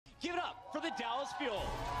Give it up for the Dallas Fuel.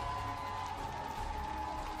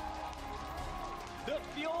 The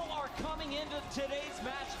Fuel are coming into today's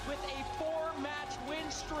match with a 4-match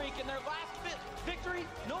win streak, and their last victory,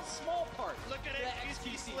 no small part. Look at it,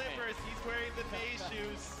 xQc slippers. He's wearing the May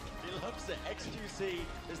shoes. He loves it. xQc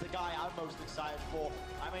is the guy I'm most excited for.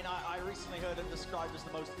 I mean, I recently heard him described as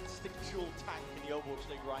the most instinctual tank in the Overwatch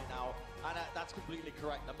League right now, and that's completely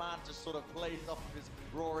correct. The man just sort of plays off of his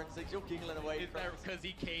raw instincts. You're giggling away. Is that because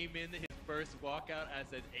he came in his first walkout as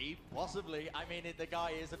an ape? Possibly. I mean, the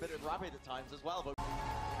guy is a bit of rabid at times as well, but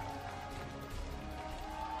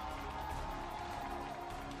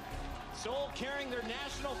Seoul carrying their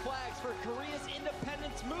national flags for Korea's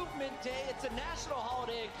Independence Movement Day. It's a national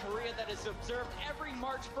holiday in Korea that is observed every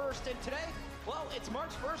March 1st. And today, well, it's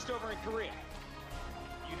March 1st over in Korea.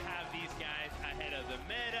 You have these guys ahead of the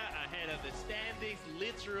meta, ahead of the standings,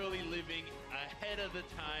 literally living ahead of the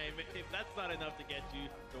time. If that's not enough to get you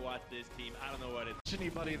to watch this team, I don't know what it is.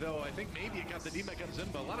 Anybody though, I think maybe it got the D-Mech on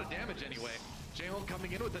Zinba. A lot of damage anyway. J-Hole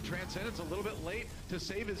coming in with the Transcendence a little bit late to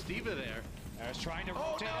save his D.Va there. There's trying to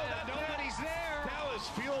rotate. nobody's there. Dallas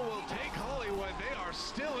Fuel will take Hollywood. They are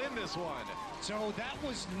still in this one. So that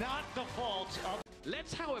was not the fault of...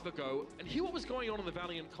 Let's, however, go and hear what was going on the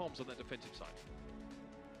Valiant comms on that defensive side.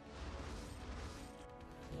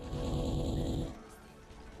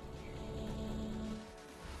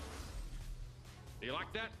 Do you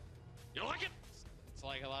like that? You like it? It's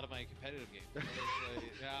like a lot of my competitive games.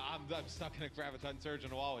 Yeah, I'm stuck in a graviton surge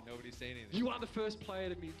on a wall and nobody's saying anything. You are the first player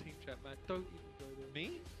to mute team chat, man. Don't even go there.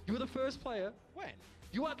 Me? You were the first player. When?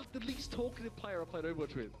 You are the least talkative player I played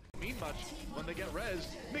Overwatch with. Mean much when they get rezzed.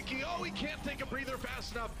 Mickey, oh, he can't take a breather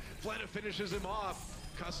fast enough. Fleta finishes him off.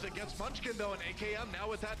 Custa gets Munchkin though, and AKM now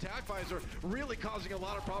with that tac visor really causing a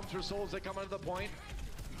lot of problems for Soul as they come onto the point.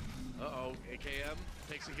 Uh-oh, AKM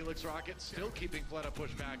takes a Helix Rocket, still keeping Fleta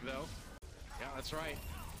pushed back though. Yeah, that's right.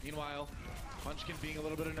 Meanwhile, Munchkin being a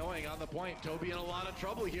little bit annoying on the point. Toby in a lot of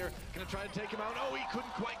trouble here. Gonna try to take him out. Oh, he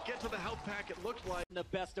couldn't quite get to the health pack, it looked like. The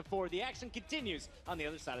best of 4. The action continues on the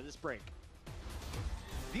other side of this break.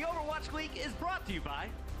 The Overwatch League is brought to you by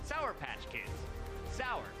Sour Patch Kids.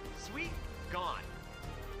 Sour, sweet, gone.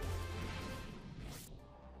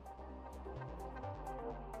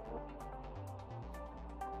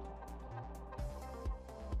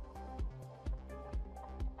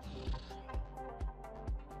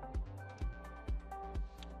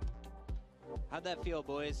 How'd that feel,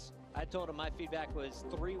 boys? I told him my feedback was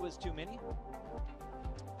 3 was too many.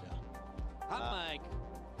 Yeah. Hot mic.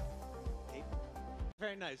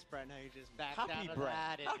 Very nice, Brent. How you just backed Happy out of Brent.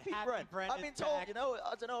 that. And Happy Brent. I've been told, you know,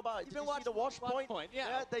 I don't know about it. Did you see the Wash point?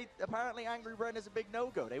 Yeah. They apparently Angry Brent is a big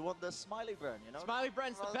no-go. They want the Smiley Brent, you know? Smiley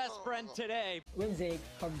Brent's the best Brent today. When Zeke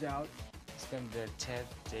comes out, it's gonna be a 10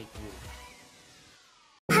 take move.